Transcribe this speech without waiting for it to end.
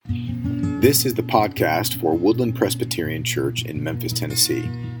This is the podcast for Woodland Presbyterian Church in Memphis, Tennessee.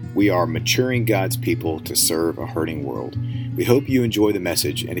 We are maturing God's people to serve a hurting world. We hope you enjoy the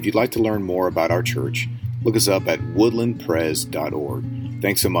message, and if you'd like to learn more about our church, look us up at woodlandpres.org.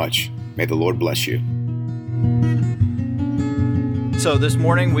 Thanks so much. May the Lord bless you. So this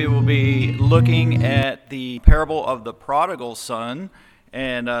morning we will be looking at the parable of the prodigal son,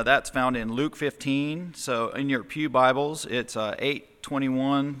 and that's found in Luke 15. So in your pew Bibles, it's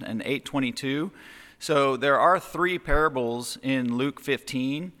 8:21 and 8:22. So there are three parables in Luke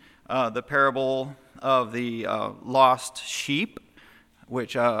 15. The parable of the lost sheep,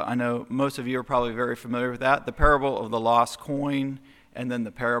 which I know most of you are probably very familiar with that. The parable of the lost coin, and then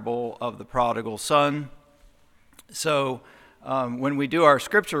the parable of the prodigal son. So when we do our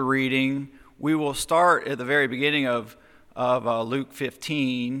scripture reading, we will start at the very beginning of Luke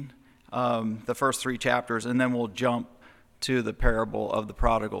 15, the first three chapters, and then we'll jump to the parable of the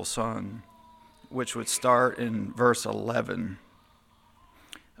prodigal son, which would start in verse 11.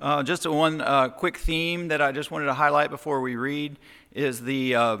 Just one quick theme that I just wanted to highlight before we read is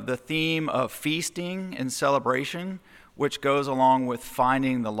the theme of feasting and celebration, which goes along with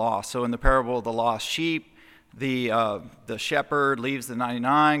finding the lost. So in the parable of the lost sheep, the shepherd leaves the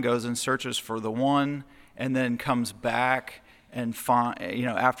 99, goes and searches for the one, and then comes back and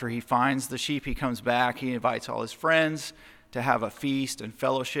after he finds the sheep, he comes back. He invites all his friends to have a feast and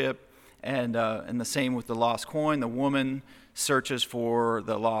fellowship, and the same with the lost coin. The woman searches for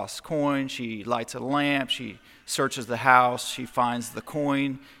the lost coin. She lights a lamp. She searches the house. She finds the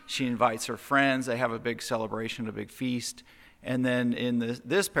coin. She invites her friends. They have a big celebration, a big feast. And then in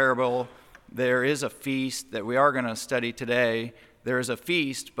this parable, there is a feast that we are going to study today. There is a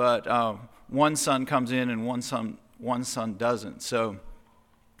feast, but one son comes in and one son doesn't. So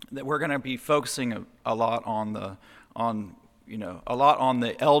that we're going to be focusing a lot on the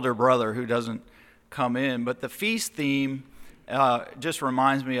elder brother who doesn't come in. But the feast theme just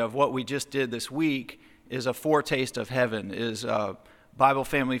reminds me of what we just did this week. Is a foretaste of heaven. Is Bible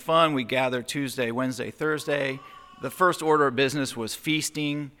Family Fun. We gathered Tuesday, Wednesday, Thursday. The first order of business was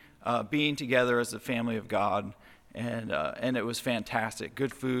feasting. Being together as the family of God, and it was fantastic.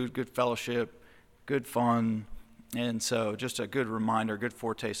 Good food, good fellowship, good fun, and so just a good reminder, good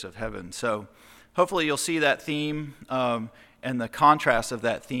foretaste of heaven. So hopefully you'll see that theme and the contrast of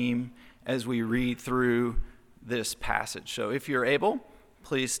that theme as we read through this passage. So if you're able,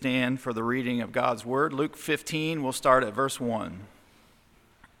 please stand for the reading of God's Word. Luke 15, we'll start at verse 1.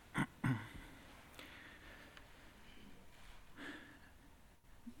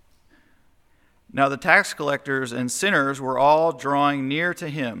 Now the tax collectors and sinners were all drawing near to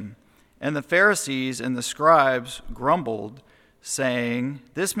him, and the Pharisees and the scribes grumbled, saying,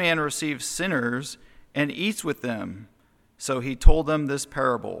 "This man receives sinners and eats with them." So he told them this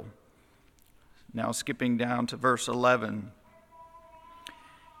parable. Now skipping down to verse 11.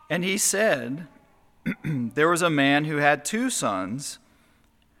 And he said, there was a man who had 2 sons,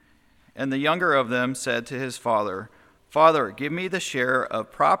 and the younger of them said to his father, "Father, give me the share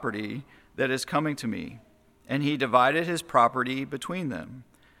of property that is coming to me." And he divided his property between them.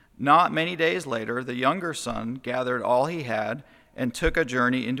 Not many days later, the younger son gathered all he had and took a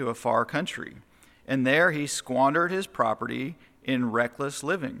journey into a far country. And there he squandered his property in reckless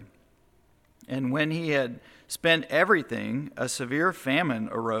living. And when he had spent everything, a severe famine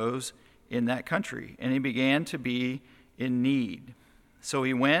arose in that country, and he began to be in need. So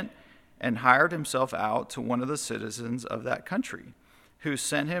he went and hired himself out to one of the citizens of that country, who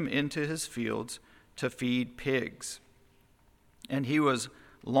sent him into his fields to feed pigs. And he was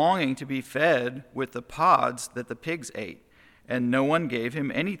longing to be fed with the pods that the pigs ate, and no one gave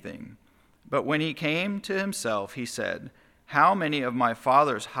him anything. But when he came to himself, he said, "How many of my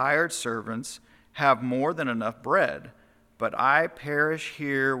father's hired servants have more than enough bread, but I perish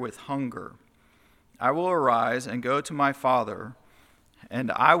here with hunger? I will arise and go to my father,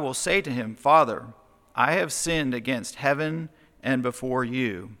 and I will say to him, 'Father, I have sinned against heaven and before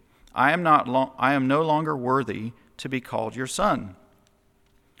you. I am no longer worthy to be called your son.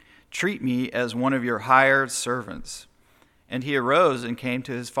 Treat me as one of your hired servants.' And he arose and came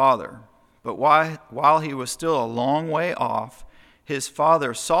to his father. But while he was still a long way off, his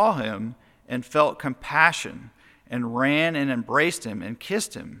father saw him and felt compassion, and ran and embraced him and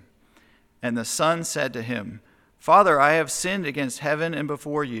kissed him. And the son said to him, 'Father, I have sinned against heaven and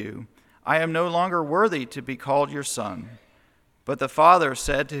before you. I am no longer worthy to be called your son.' But the father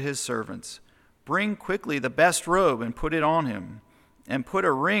said to his servants, 'Bring quickly the best robe and put it on him, and put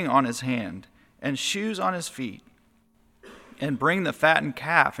a ring on his hand and shoes on his feet. And bring the fattened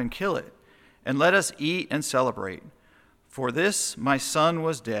calf and kill it, and let us eat and celebrate. For this my son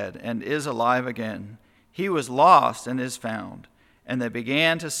was dead and is alive again. He was lost and is found. And they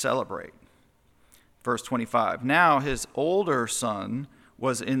began to celebrate. Verse 25, now his older son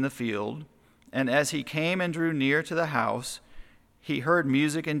was in the field, and as he came and drew near to the house, he heard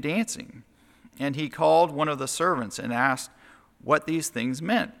music and dancing. And he called one of the servants and asked what these things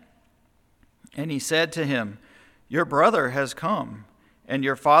meant. And he said to him, your brother has come, and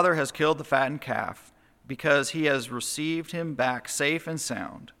your father has killed the fattened calf, because he has received him back safe and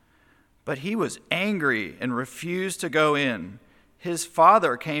sound. But he was angry and refused to go in. His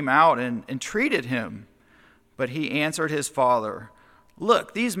father came out and entreated him. But he answered his father,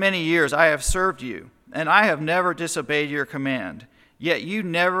 look, these many years I have served you, and I have never disobeyed your command. Yet you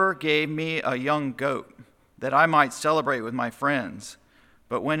never gave me a young goat, that I might celebrate with my friends.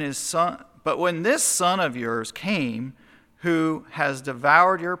 But when this son of yours came, who has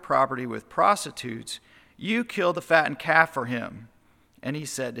devoured your property with prostitutes, you killed the fattened calf for him. And he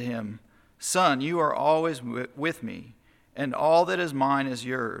said to him, son, you are always with me, and all that is mine is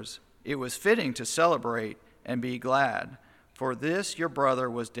yours. It was fitting to celebrate and be glad, for this your brother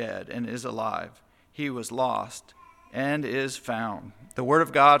was dead and is alive. He was lost and is found. The word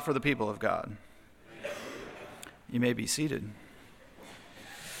of God for the people of God. You may be seated.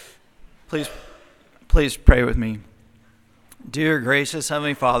 Please pray with me. Dear gracious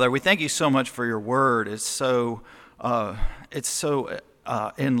Heavenly Father, we thank you so much for your word. It's so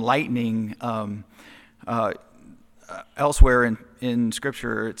enlightening. Elsewhere in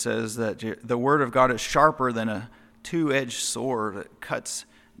Scripture, it says that the Word of God is sharper than a two-edged sword. It cuts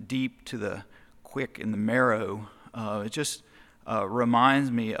deep to the quick in the marrow. It just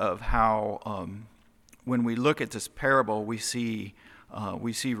reminds me of how when we look at this parable, we see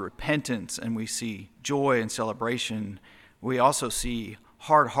repentance and we see joy and celebration. We also see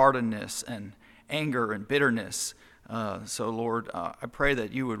hard-heartedness and anger and bitterness. So, Lord, I pray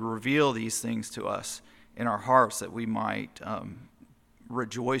that you would reveal these things to us in our hearts, that we might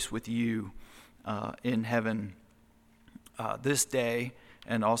rejoice with you in heaven this day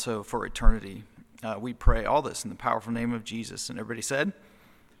and also for eternity. We pray all this in the powerful name of Jesus. And everybody said,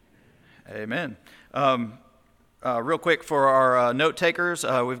 amen. Real quick for our note takers,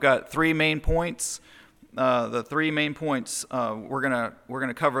 we've got 3 main points. The 3 main points, we're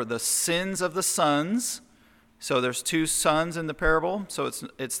gonna cover the sins of the sons. So there's 2 sons in the parable. So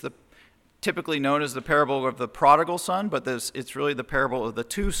it's the typically known as the parable of the prodigal son, but it's really the parable of the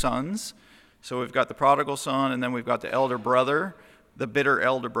 2 sons. So we've got the prodigal son, and then we've got the elder brother, the bitter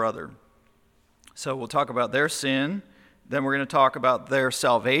elder brother. So we'll talk about their sin, then we're going to talk about their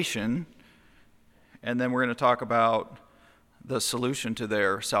salvation, and then we're going to talk about the solution to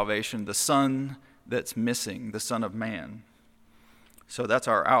their salvation, the son that's missing, the Son of Man. So that's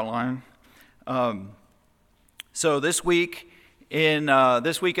our outline. So this week in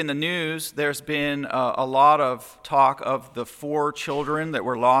the news, there's been a lot of talk of the 4 children that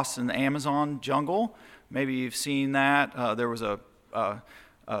were lost in the Amazon jungle. Maybe you've seen that. There was a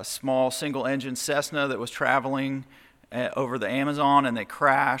small single-engine Cessna that was traveling over the Amazon, and they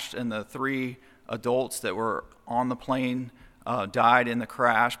crashed, and the 3 adults that were on the plane died in the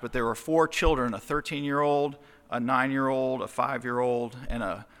crash. But there were 4 children, a 13-year-old, a 9-year-old, a 5-year-old, and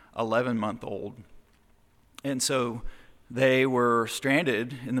a 11-month-old. And so they were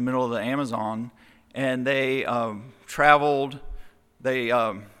stranded in the middle of the Amazon, and they traveled. They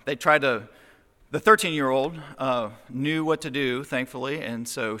tried to. The 13-year-old knew what to do, thankfully, and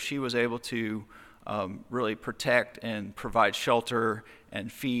so she was able to really protect and provide shelter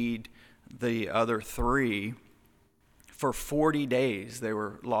and feed the other 3 for 40 days. They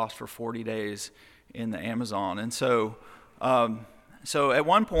were lost for 40 days in the Amazon, and so at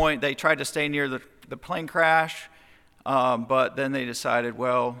one point they tried to stay near the plane crash. But then they decided,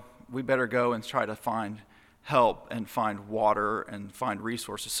 well, we better go and try to find help and find water and find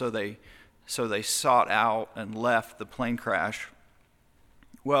resources. So they sought out and left the plane crash.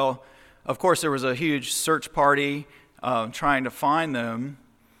 Well, of course, there was a huge search party trying to find them.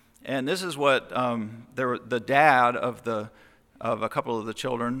 And this is what the dad of a couple of the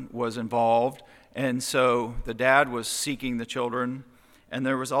children was involved. And so the dad was seeking the children. And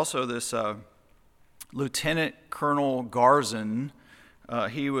there was also this Lieutenant Colonel Garzon.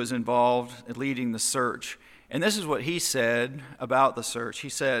 He was involved in leading the search. And this is what he said about the search. He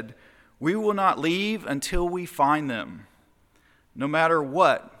said, "We will not leave until we find them. No matter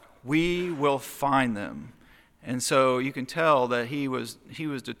what, we will find them." And so you can tell that he was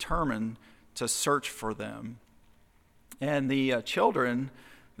determined to search for them. And the children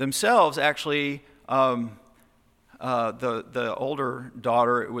themselves actually, the older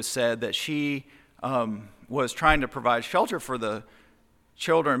daughter, it was said that she was trying to provide shelter for the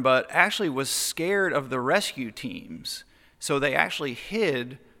children, but actually was scared of the rescue teams. So they actually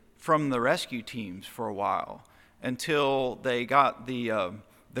hid from the rescue teams for a while until they got the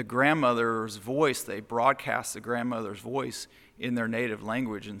grandmother's voice. They broadcast the grandmother's voice in their native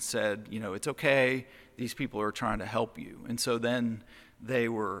language and said, it's okay, these people are trying to help you. And so then they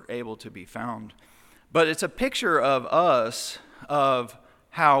were able to be found. But it's a picture of us, of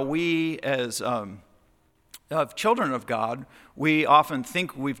how we as of children of God, we often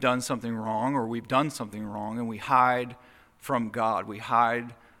think we've done something wrong, or we've done something wrong, and we hide from God. We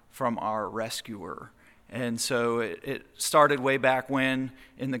hide from our rescuer. And so it started way back when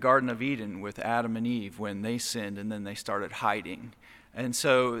in the Garden of Eden with Adam and Eve, when they sinned and then they started hiding. And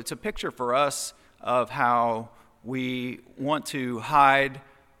so it's a picture for us of how we want to hide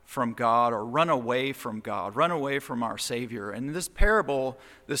from God or run away from God, run away from our Savior. And this parable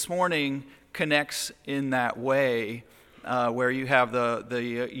this morning connects in that way, where you have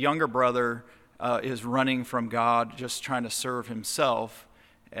the younger brother is running from God, just trying to serve himself,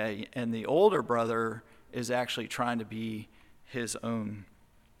 and the older brother is actually trying to be his own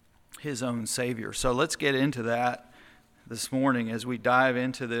Savior. So let's get into that this morning as we dive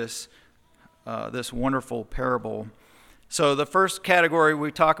into this wonderful parable. So the first category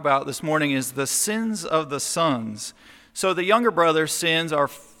we talk about this morning is the sins of the sons. So the younger brother's sins are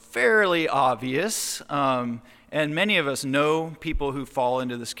fairly obvious, and many of us know people who fall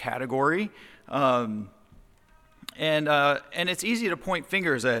into this category. And it's easy to point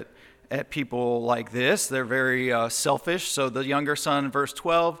fingers at people like this. They're very selfish. So the younger son, in verse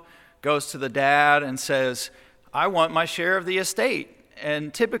 12, goes to the dad and says, I want my share of the estate.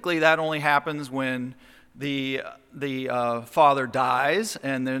 And typically that only happens when the father dies,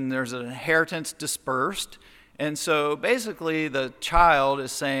 and then there's an inheritance dispersed. And so basically the child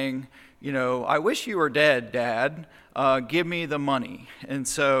is saying, I wish you were dead, Dad. Give me the money. And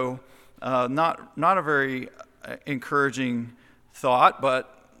so not a very encouraging thought,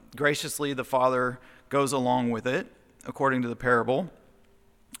 but graciously the father goes along with it, according to the parable.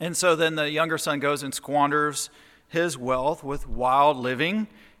 And so then the younger son goes and squanders his wealth with wild living.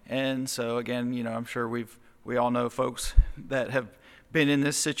 And so again, I'm sure we all know folks that have been in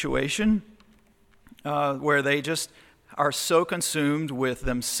this situation, where they just are so consumed with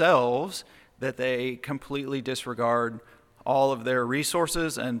themselves that they completely disregard all of their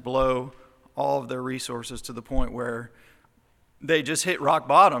resources and blow all of their resources to the point where they just hit rock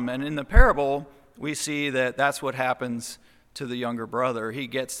bottom. And in the parable, we see that that's what happens to the younger brother. He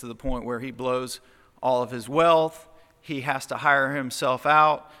gets to the point where he blows all of his wealth. He has to hire himself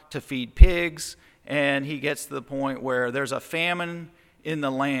out to feed pigs. And he gets to the point where there's a famine in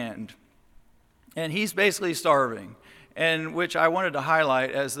the land. And he's basically starving. And which I wanted to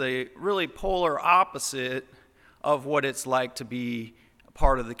highlight as the really polar opposite of what it's like to be a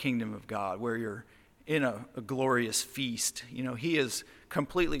part of the kingdom of God, where you're in a glorious feast. He is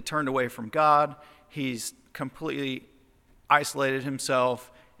completely turned away from God. He's completely isolated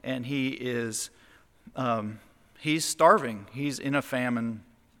himself, and he's starving. He's in a famine,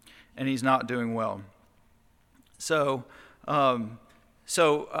 and he's not doing well. So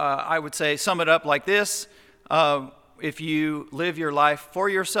I would say, sum it up like this: if you live your life for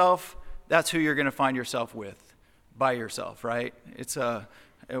yourself, that's who you're going to find yourself with, by yourself, right?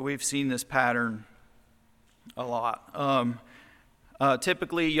 We've seen this pattern a lot.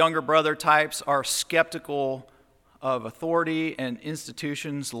 Typically, younger brother types are skeptical of authority and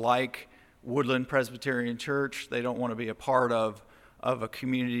institutions like Woodland Presbyterian Church. They don't want to be a part of a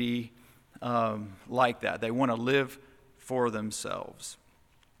community like that. They want to live for themselves.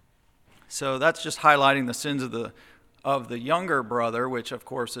 So that's just highlighting the sins of the younger brother, which of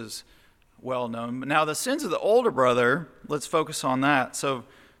course is well known. But now the sins of the older brother, let's focus on that. So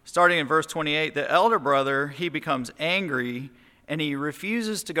starting in verse 28, the elder brother, he becomes angry and he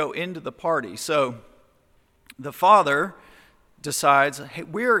refuses to go into the party. So the father decides, hey,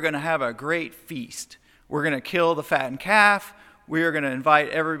 we are going to have a great feast. We're going to kill the fattened calf. We are going to invite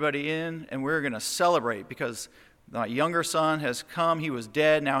everybody in, and we're going to celebrate because my younger son has come. He was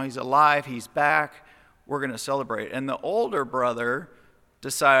dead. Now he's alive. He's back. We're going to celebrate. And the older brother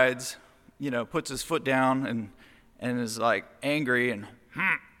decides, puts his foot down and is like angry and,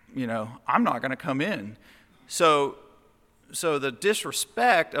 I'm not going to come in. So the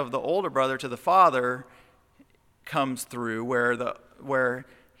disrespect of the older brother to the father comes through, where the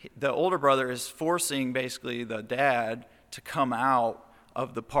older brother is forcing basically the dad to come out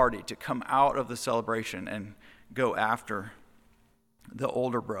of the party, to come out of the celebration and go after the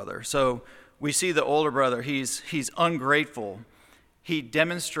older brother. So we see the older brother, he's ungrateful. He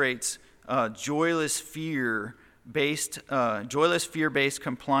demonstrates joyless fear-based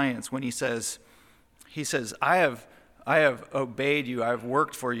compliance when he says, I have obeyed you, I have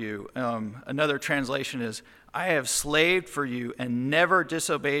worked for you. Another translation is, I have slaved for you and never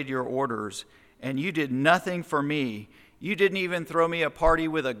disobeyed your orders, and you did nothing for me. You didn't even throw me a party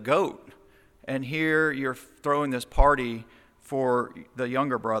with a goat. And here you're throwing this party for the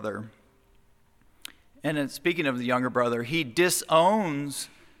younger brother. And then speaking of the younger brother, he disowns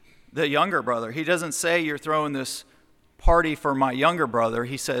the younger brother. He doesn't say you're throwing this party for my younger brother.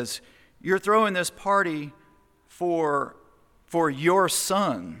 He says, you're throwing this party for your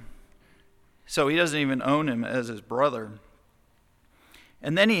son. So he doesn't even own him as his brother.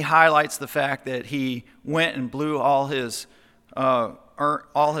 And then he highlights the fact that he went and blew all his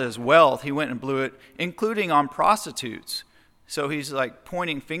wealth. He went and blew it, including on prostitutes. So he's like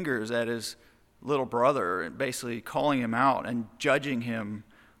pointing fingers at his little brother and basically calling him out and judging him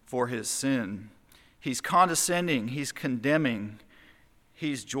for his sin. He's condescending. He's condemning.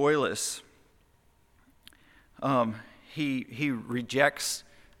 He's joyless. He rejects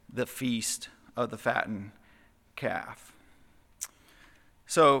the feast of the fattened calf.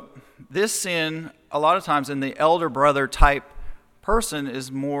 So this sin, a lot of times in the elder brother type person, is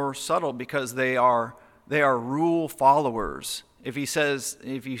more subtle because they are rule followers. If you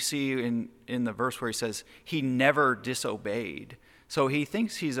see in the verse where he says he never disobeyed, so he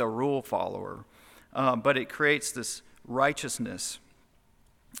thinks he's a rule follower, but it creates this righteousness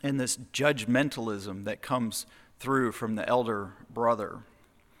and this judgmentalism that comes through from the elder brother.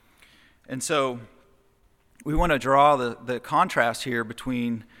 And so we want to draw the contrast here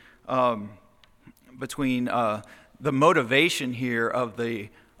between the motivation here of the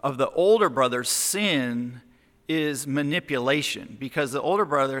older brother's sin is manipulation, because the older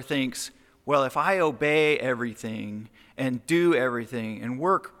brother thinks, well, if I obey everything and do everything and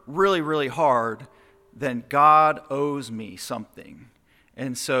work really, really hard, then God owes me something.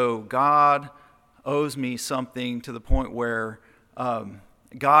 And so God owes me something to the point where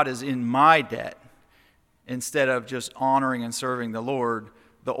God is in my debt. Instead of just honoring and serving the Lord,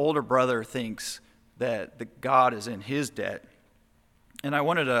 the older brother thinks that God is in his debt. And I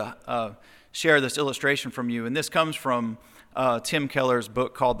wanted to share this illustration from you. And this comes from Tim Keller's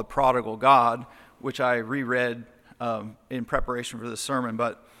book called The Prodigal God, which I reread in preparation for this sermon.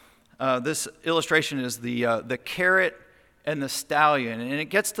 But this illustration is the carrot and the stallion. And it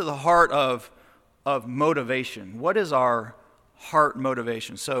gets to the heart of motivation. What is our heart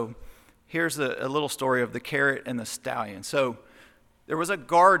motivation? So here's a little story of the carrot and the stallion. So there was a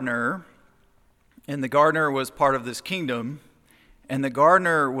gardener, and the gardener was part of this kingdom, and the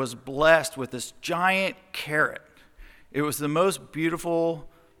gardener was blessed with this giant carrot. It was the most beautiful,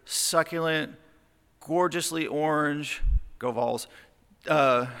 succulent, gorgeously orange, go Vols,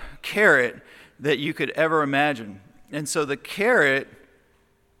 carrot that you could ever imagine. And so the carrot,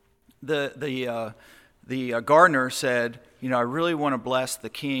 the gardener said, I really want to bless the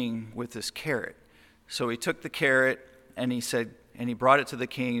king with this carrot. So he took the carrot and he brought it to the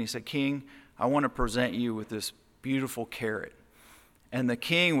king, and he said, King, I want to present you with this beautiful carrot. And the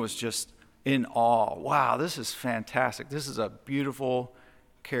king was just in awe. Wow, this is fantastic. This is a beautiful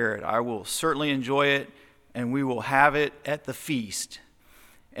carrot. I will certainly enjoy it, and we will have it at the feast.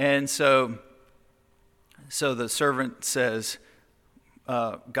 And so the servant says,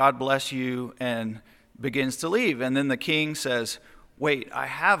 God bless you, and begins to leave. And then the king says, wait, I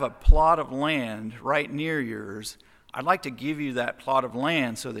have a plot of land right near yours. I'd like to give you that plot of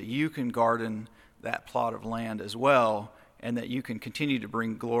land so that you can garden that plot of land as well, and that you can continue to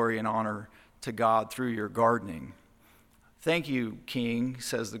bring glory and honor to God through your gardening. Thank you, king,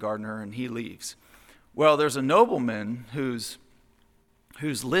 says the gardener, and he leaves. Well, there's a nobleman who's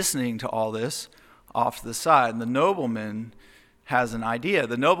listening to all this off to the side, and the nobleman has an idea.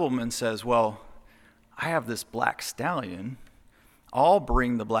 The nobleman says, well, I have this black stallion. I'll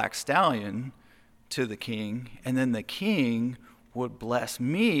bring the black stallion to the king, and then the king would bless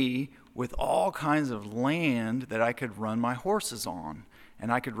me with all kinds of land that I could run my horses on, and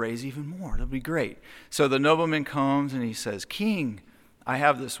I could raise even more. It'll be great. So the nobleman comes and he says, King, I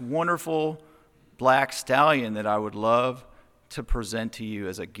have this wonderful black stallion that I would love to present to you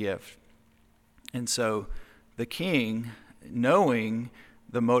as a gift. And so the king, knowing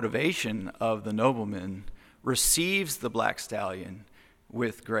the motivation of the nobleman, receives the black stallion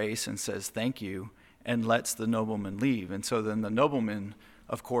with grace and says thank you, and lets the nobleman leave. And so then the nobleman,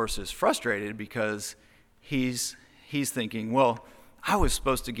 of course, is frustrated because he's thinking, well, I was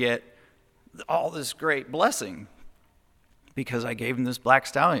supposed to get all this great blessing because I gave him this black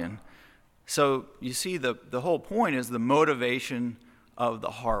stallion. So you see, the whole point is the motivation of the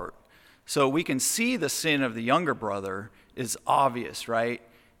heart. So we can see the sin of the younger brother is obvious, right?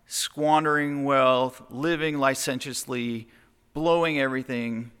 Squandering wealth, living licentiously, blowing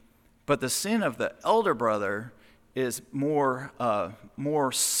everything. But the sin of the elder brother is more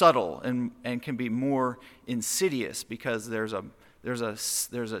subtle and can be more insidious, because there's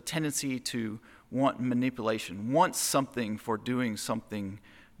a tendency to want manipulation, want something for doing something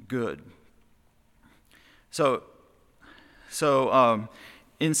good. So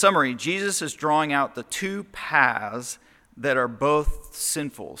in summary, Jesus is drawing out the two paths that are both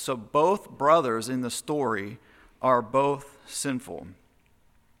sinful. So both brothers in the story are both sinful.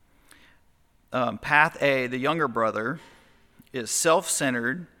 Path A, the younger brother, is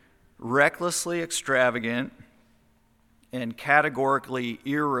self-centered, recklessly extravagant, and categorically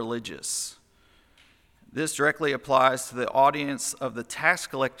irreligious. This directly applies to the audience of the tax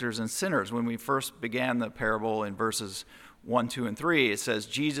collectors and sinners. When we first began the parable in verses 1, 2, and 3, it says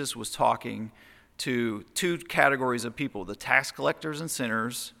Jesus was talking to two categories of people, the tax collectors and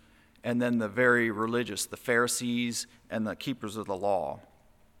sinners, and then the very religious, the Pharisees and the keepers of the law.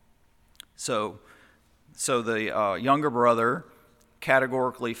 So the younger brother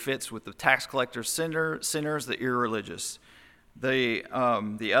categorically fits with the tax collectors, sinners, the irreligious. The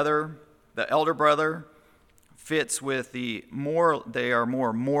elder brother fits with they are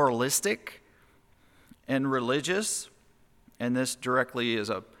more moralistic and religious, and this directly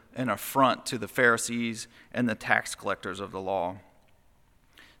is an affront to the Pharisees and the tax collectors of the law.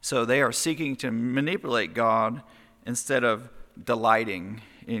 So they are seeking to manipulate God instead of delighting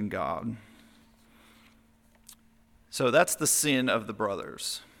in God. So that's the sin of the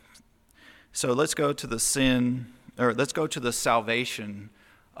brothers. So let's go to the salvation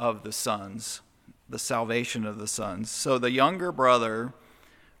of the sons. The salvation of the sons. So the younger brother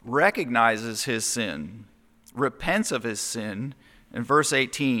recognizes his sin, repents of his sin in verse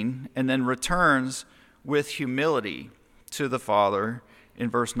 18, and then returns with humility to the Father in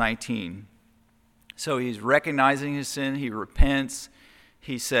verse 19. So he's recognizing his sin, he repents,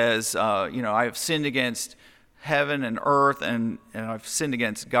 he says, I have sinned against heaven and earth, and I've sinned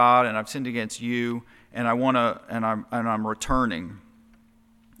against God, and I've sinned against you, and I'm returning.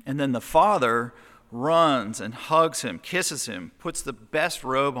 And then the Father runs and hugs him, kisses him, puts the best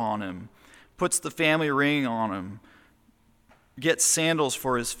robe on him, puts the family ring on him, gets sandals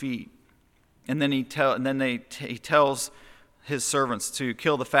for his feet, and then he tells his servants to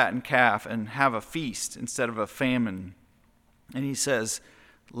kill the fattened calf and have a feast instead of a famine. And he says,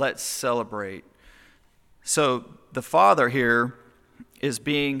 "Let's celebrate." So the Father here is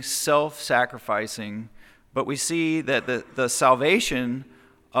being self-sacrificing, but we see that the salvation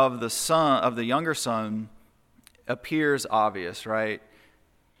of the younger son appears obvious, right?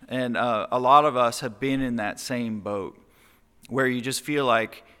 And a lot of us have been in that same boat where you just feel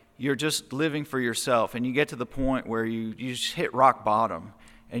like you're just living for yourself, and you get to the point where you just hit rock bottom,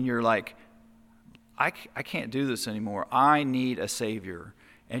 and you're like, I can't do this anymore. I need a Savior.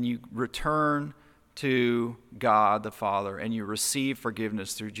 And you return to God the Father, and you receive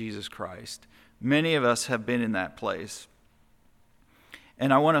forgiveness through Jesus Christ. Many of us have been in that place.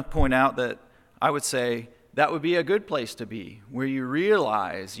 And I want to point out that I would say that would be a good place to be, where you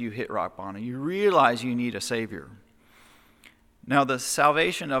realize you hit rock bottom. You realize you need a Savior. Now, the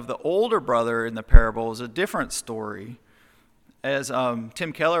salvation of the older brother in the parable is a different story. As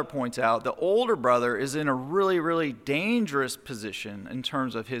Tim Keller points out, the older brother is in a really, really dangerous position in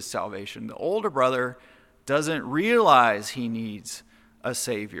terms of his salvation. The older brother doesn't realize he needs a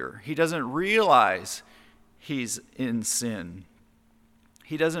Savior. He doesn't realize he's in sin.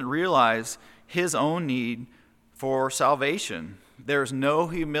 He doesn't realize his own need for salvation. There's no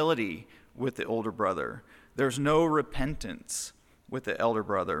humility with the older brother. There's no repentance with the elder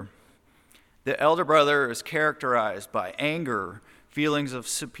brother. The elder brother is characterized by anger, feelings of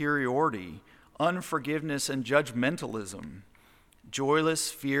superiority, unforgiveness, and judgmentalism,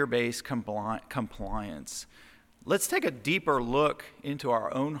 joyless, fear-based compliance. Let's take a deeper look into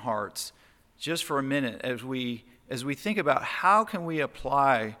our own hearts just for a minute as we think about how can we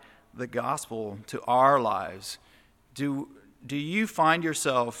apply the gospel to our lives. Do you find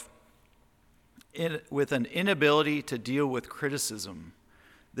yourself with an inability to deal with criticism?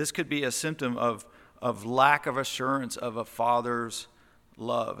 This could be a symptom of lack of assurance of a father's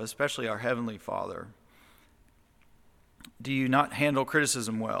love, especially our Heavenly Father. Do you not handle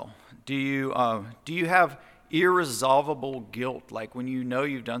criticism well? Do you have irresolvable guilt, like when you know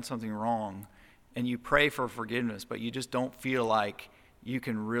you've done something wrong and you pray for forgiveness, but you just don't feel like you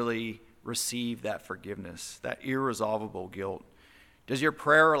can really receive that forgiveness, that irresolvable guilt? Does your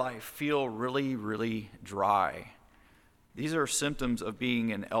prayer life feel really, really dry? These are symptoms of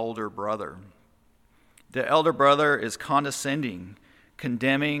being an elder brother. The elder brother is condescending,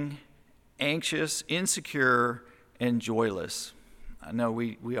 condemning, anxious, insecure, and joyless. I know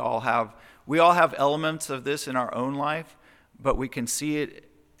we all have elements of this in our own life, but we can see it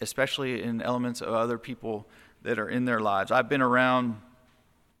especially in elements of other people that are in their lives. I've been around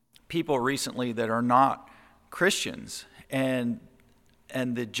people recently that are not Christians, and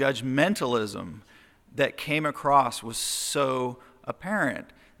the judgmentalism that came across was so apparent.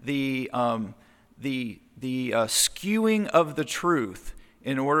 The skewing of the truth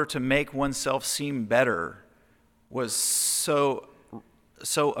in order to make oneself seem better was so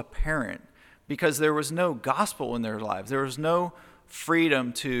apparent, because there was no gospel in their lives. There was no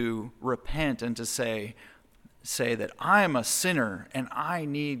freedom to repent and to say that I am a sinner and I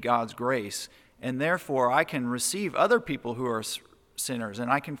need God's grace, and therefore I can receive other people who are sinners and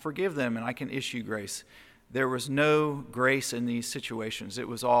I can forgive them and I can issue grace. There was no grace in these situations. It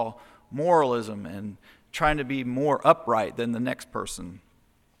was all moralism and trying to be more upright than the next person.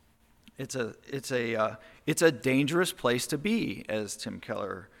 It's a dangerous place to be, as Tim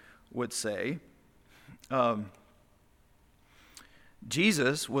Keller would say.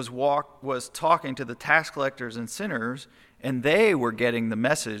 Jesus was talking to the tax collectors and sinners, and they were getting the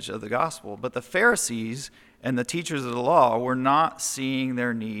message of the gospel. But the Pharisees and the teachers of the law were not seeing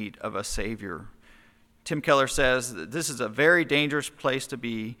their need of a Savior. Tim Keller says that this is a very dangerous place to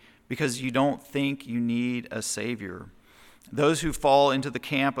be because you don't think you need a Savior. Those who fall into the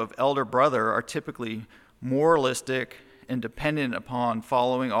camp of elder brother are typically moralistic and dependent upon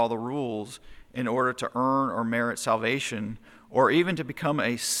following all the rules in order to earn or merit salvation, or even to become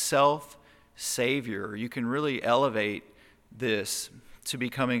a self-savior. You can really elevate this to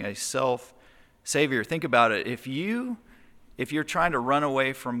becoming a self-savior. Think about it. If you're trying to run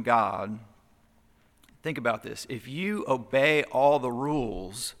away from God, think about this. If you obey all the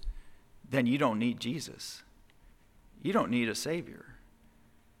rules, then you don't need Jesus. You don't need a Savior.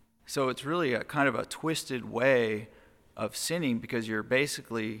 So it's really a kind of a twisted way of sinning, because you're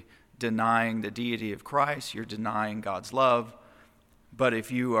basically denying the deity of Christ. You're denying God's love. But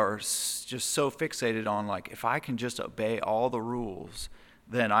if you are just so fixated on, like, if I can just obey all the rules,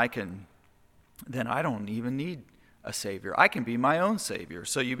 then I don't even need a Savior. I can be my own Savior.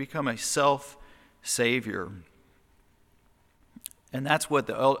 So you become a self-savior. And that's what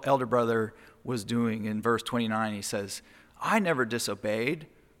the elder brother was doing. In verse 29, he says, I never disobeyed.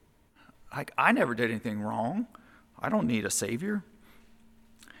 I never did anything wrong. I don't need a Savior.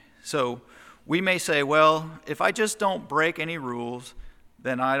 So we may say, well, if I just don't break any rules,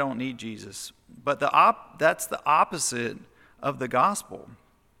 then I don't need Jesus. But that's the opposite of the gospel.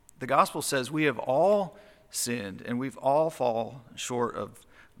 The gospel says we have all sinned and we've all fallen short of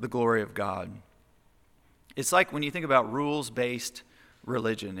the glory of God. It's like when you think about rules-based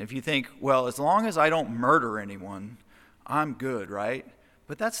religion. If you think, well, as long as I don't murder anyone, I'm good, right?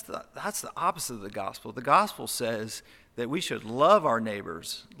 But that's the opposite of the gospel. The gospel says that we should love our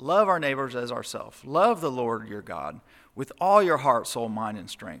neighbors as ourselves. Love the Lord your God with all your heart, soul, mind, and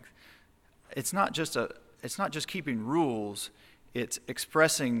strength. It's not just keeping rules. It's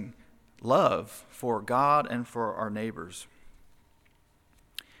expressing love for God and for our neighbors.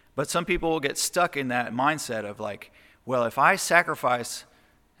 But some people will get stuck in that mindset of like, well, if I sacrifice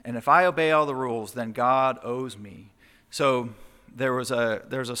and if I obey all the rules, then God owes me. So there's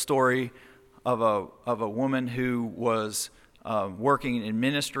a story of a woman who was working in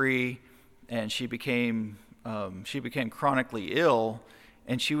ministry, and she became chronically ill,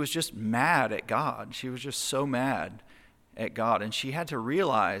 and she was just mad at God. She was just so mad at God, and she had to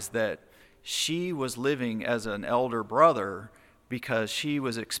realize that she was living as an elder brother because she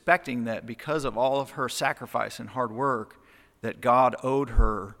was expecting that because of all of her sacrifice and hard work, that God owed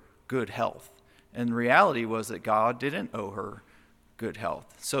her good health. And the reality was that God didn't owe her good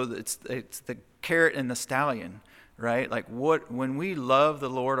health. So it's the carrot and the stallion, right? Like when we love the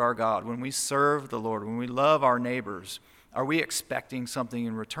Lord our God, when we serve the Lord, when we love our neighbors, are we expecting something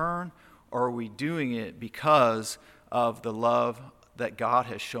in return, or are we doing it because of the love that God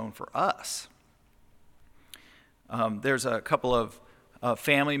has shown for us? There's a couple of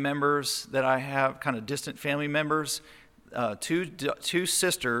family members that I have, kind of distant family members, two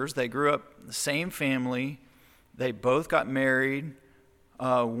sisters. They grew up in the same family. They both got married.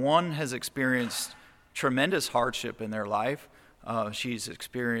 One has experienced tremendous hardship in their life. She's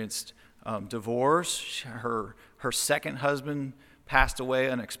experienced divorce. Her second husband passed away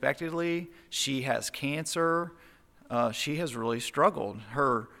unexpectedly. She has cancer. She has really struggled.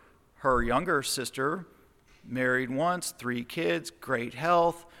 Her younger sister married once, 3 kids, great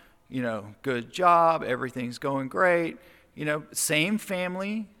health, good job, everything's going great. same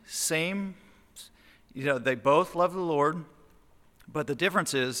family, they both love the Lord, but the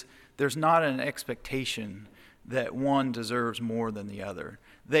difference is there's not an expectation that one deserves more than the other.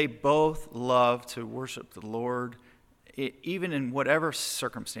 They both love to worship the Lord, even in whatever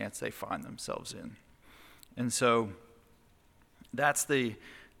circumstance they find themselves in. And so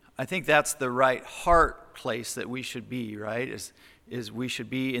I think that's the right heart place that we should be, right? Is we should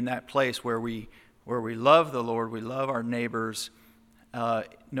be in that place where we love the Lord, we love our neighbors, no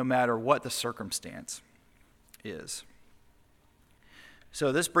matter what the circumstance is.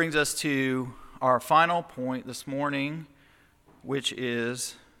 So this brings us to our final point this morning, which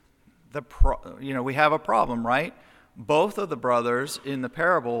is we have a problem, right? Both of the brothers in the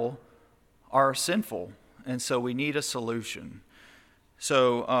parable are sinful, and so we need a solution.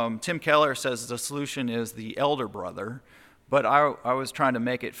 So Tim Keller says the solution is the elder brother, but I was trying to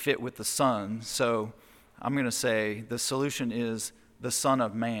make it fit with the son, so I'm going to say the solution is the Son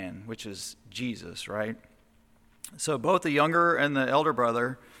of Man, which is Jesus, right? So both the younger and the elder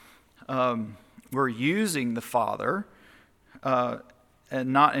brother were using the father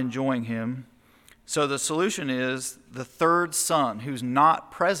and not enjoying him. So the solution is the third son who's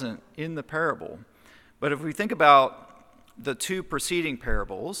not present in the parable. But if we think about the two preceding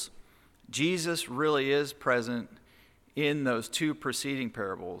parables, Jesus really is present in those two preceding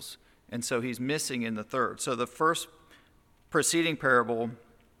parables, and so he's missing in the third. So the first preceding parable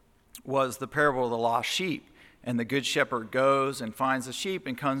was the parable of the lost sheep, and the good shepherd goes and finds the sheep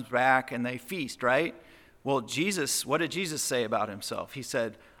and comes back and they feast, right? Well, what did Jesus say about himself? He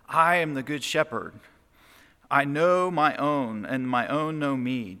said, I am the good shepherd. I know my own, and my own know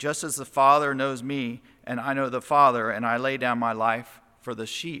me, just as the Father knows me, and I know the Father, and I lay down my life for the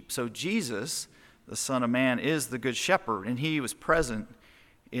sheep. So Jesus, the Son of Man, is the good shepherd, and he was present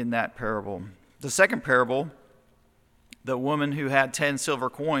in that parable. The second parable, the woman who had 10 silver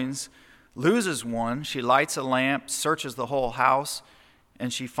coins loses one. She lights a lamp, searches the whole house,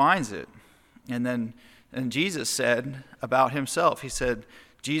 and she finds it. And Jesus said about himself, he said,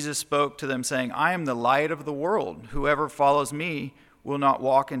 Jesus spoke to them saying, I am the light of the world. Whoever follows me will not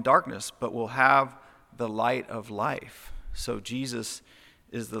walk in darkness, but will have the light of life. So Jesus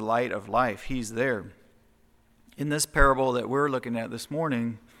is the light of life. He's there. In this parable that we're looking at this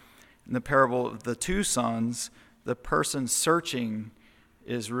morning, in the parable of the two sons, the person searching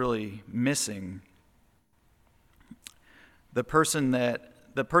is really missing. The person that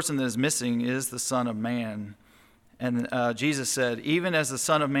is missing is the Son of Man. And Jesus said, even as the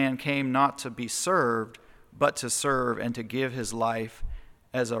Son of Man came not to be served, but to serve and to give his life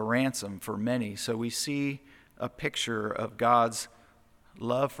as a ransom for many. So we see a picture of God's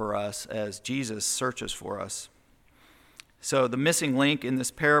love for us as Jesus searches for us. So the missing link in this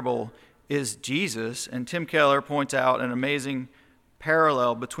parable is Jesus, and Tim Keller points out an amazing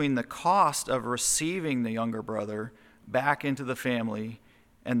parallel between the cost of receiving the younger brother back into the family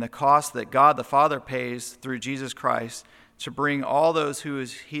and the cost that God the Father pays through Jesus Christ to bring all those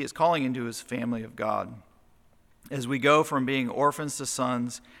he is calling into his family of God. As we go from being orphans to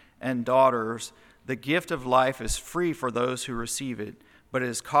sons and daughters, the gift of life is free for those who receive it, but it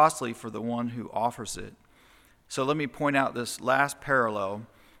is costly for the one who offers it. So let me point out this last parallel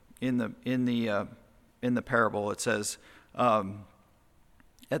in the parable. It says,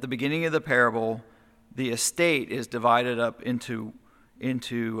 at the beginning of the parable, the estate is divided up into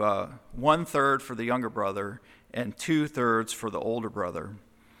 1/3 for the younger brother and 2/3 for the older brother.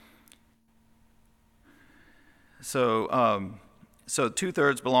 So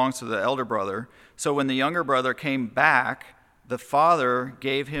 2/3 belongs to the elder brother. So when the younger brother came back, the father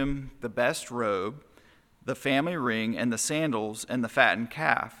gave him the best robe, the family ring, and the sandals, and the fattened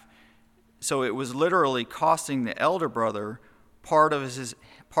calf. So it was literally costing the elder brother part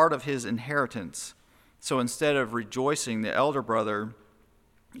of his inheritance. So instead of rejoicing, the elder brother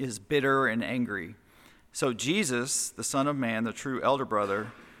is bitter and angry. So Jesus, the Son of Man, the true elder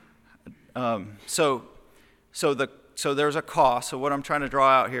brother, so there's a cost. So what I'm trying to draw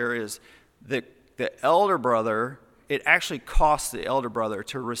out here is the elder brother, it actually costs the elder brother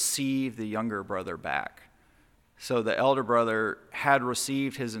to receive the younger brother back. So the elder brother had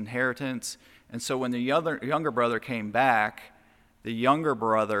received his inheritance, and so when the younger brother came back, the younger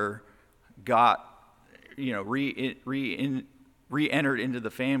brother got, re-entered into the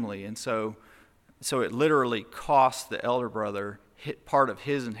family, and so it literally cost the elder brother part of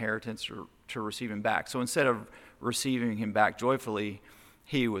his inheritance to receive him back. So instead of receiving him back joyfully,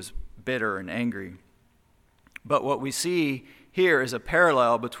 he was bitter and angry. But what we see here is a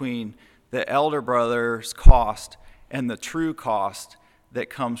parallel between the elder brother's cost and the true cost that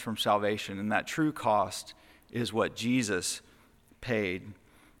comes from salvation. And that true cost is what Jesus paid.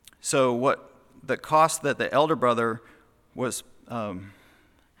 So what the cost that the elder brother was,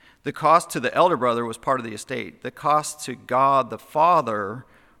 the cost to the elder brother was part of the estate. The cost to God the Father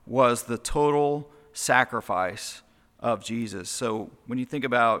was the total sacrifice of Jesus. So when you think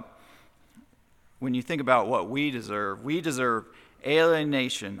about what we deserve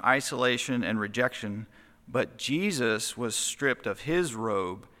alienation, isolation, and rejection, but Jesus was stripped of his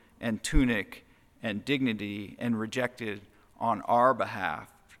robe and tunic and dignity and rejected on our behalf.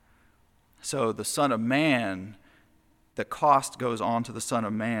 So the Son of Man, the cost goes on to the Son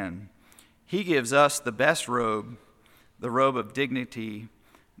of Man. He gives us the best robe, the robe of dignity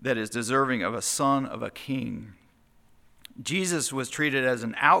that is deserving of a son of a king. Jesus was treated as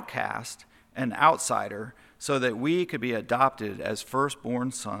an outcast, an outsider, so that we could be adopted as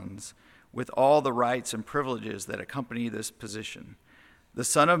firstborn sons with all the rights and privileges that accompany this position. The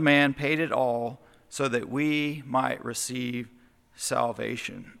Son of Man paid it all so that we might receive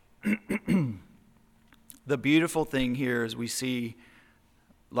salvation. The beautiful thing here is we see,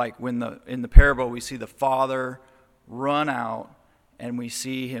 like in the parable, we see the Father run out and we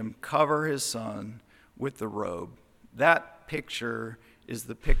see him cover his Son with the robe. That picture is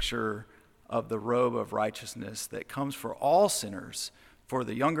the picture of the robe of righteousness that comes for all sinners, for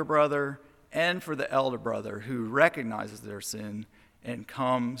the younger brother and for the elder brother who recognizes their sin and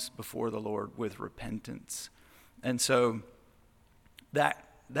comes before the Lord with repentance. And so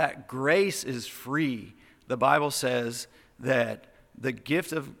that grace is free. The Bible says that the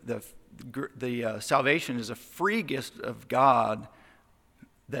gift of the salvation is a free gift of God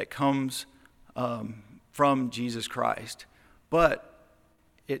that comes from Jesus Christ. But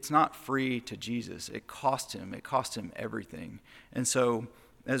it's not free to Jesus. It cost him. It cost him everything. And so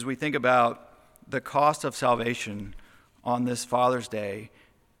as we think about the cost of salvation on this Father's Day,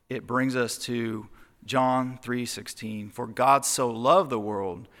 it brings us to John 3:16. For God so loved the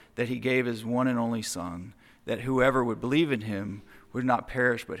world that he gave his one and only Son, that whoever would believe in him would not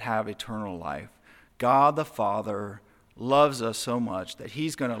perish but have eternal life. God the Father loves us so much that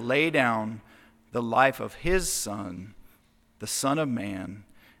he's going to lay down the life of his Son, the Son of Man,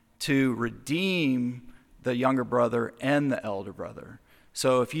 to redeem the younger brother and the elder brother.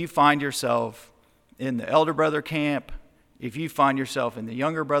 So if you find yourself in the elder brother camp, if you find yourself in the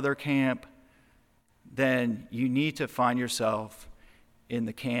younger brother camp, then you need to find yourself in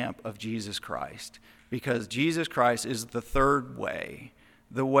the camp of Jesus Christ, because Jesus Christ is the third way,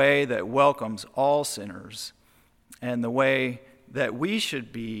 the way that welcomes all sinners, and the way that we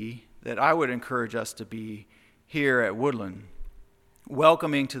should be, that I would encourage us to be here at Woodland,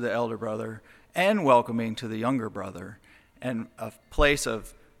 welcoming to the elder brother and welcoming to the younger brother, and a place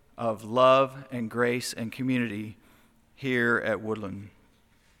of love and grace and community here at Woodland.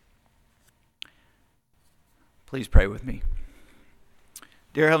 Please pray with me.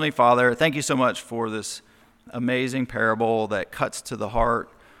 Dear Heavenly Father, thank you so much for this amazing parable that cuts to the heart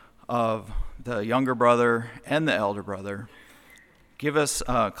of the younger brother and the elder brother. Give us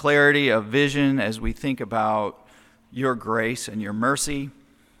clarity of vision as we think about your grace and your mercy,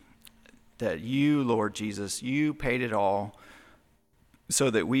 that you, Lord Jesus, you paid it all so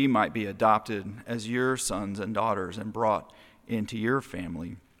that we might be adopted as your sons and daughters and brought into your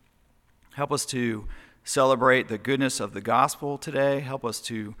family. Help us to celebrate the goodness of the gospel today. Help us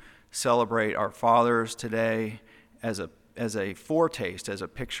to celebrate our fathers today as a foretaste, as a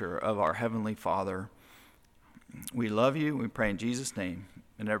picture of our Heavenly Father. We love you. We pray in Jesus' name.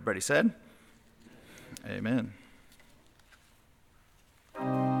 And everybody said, Amen.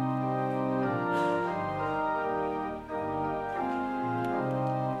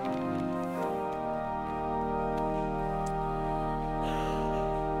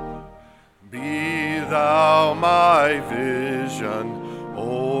 Be thou my vision,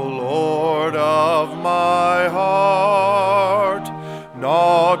 O Lord of my heart,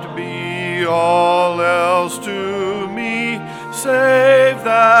 not be all else to me, save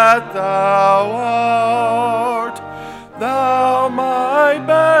that thou art. Thou my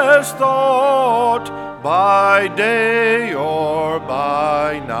best thought, by day or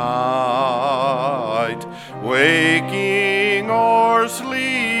by night, waking or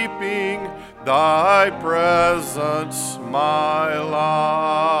sleeping, thy presence my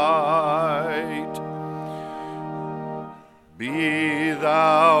light. Be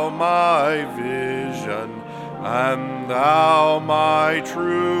thou my vision, and thou my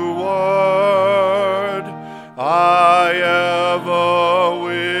true word. I ever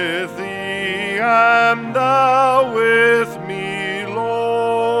with thee, and thou with me,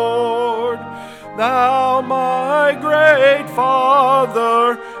 Lord. Thou my great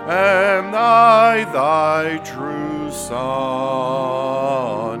Father, am I thy true Son.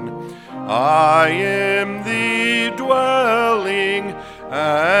 I am the dwelling,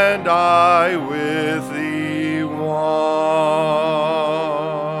 and I with thee one.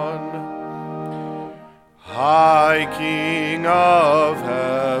 High King of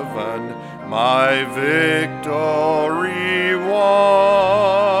heaven, my victory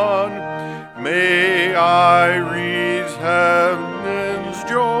won, may I reach heaven's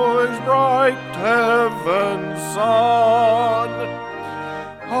joys, bright heaven's sun.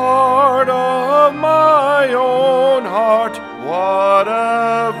 Heart of my own heart,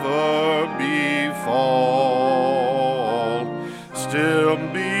 whatever befall, still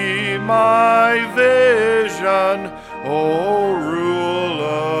be my vision, O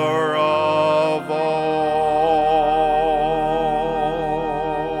ruler of all.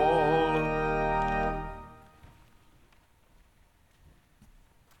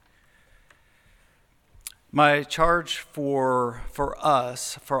 My charge for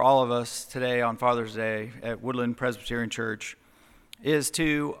us, for all of us today on Father's Day at Woodland Presbyterian Church, is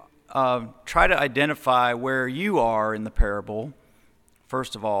to try to identify where you are in the parable.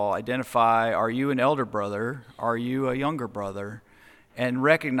 First of all, identify, are you an elder brother? Are you a younger brother? And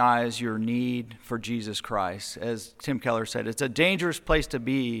recognize your need for Jesus Christ. As Tim Keller said, it's a dangerous place to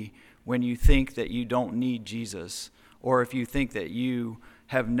be when you think that you don't need Jesus, or if you think that you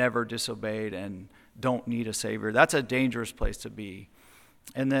have never disobeyed and don't need a Savior. That's a dangerous place to be.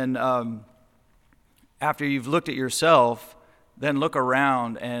 And then after you've looked at yourself, then look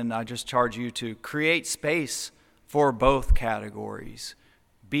around, and I just charge you to create space for both categories.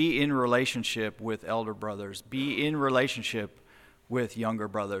 Be in relationship with elder brothers. Be in relationship with younger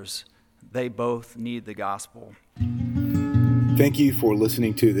brothers. They both need the gospel. Thank you for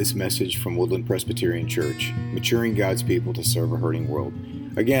listening to this message from Woodland Presbyterian Church, maturing God's people to serve a hurting world.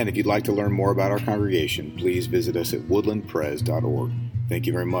 Again, if you'd like to learn more about our congregation, please visit us at woodlandpres.org. Thank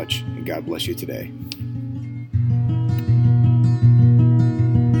you very much, and God bless you today.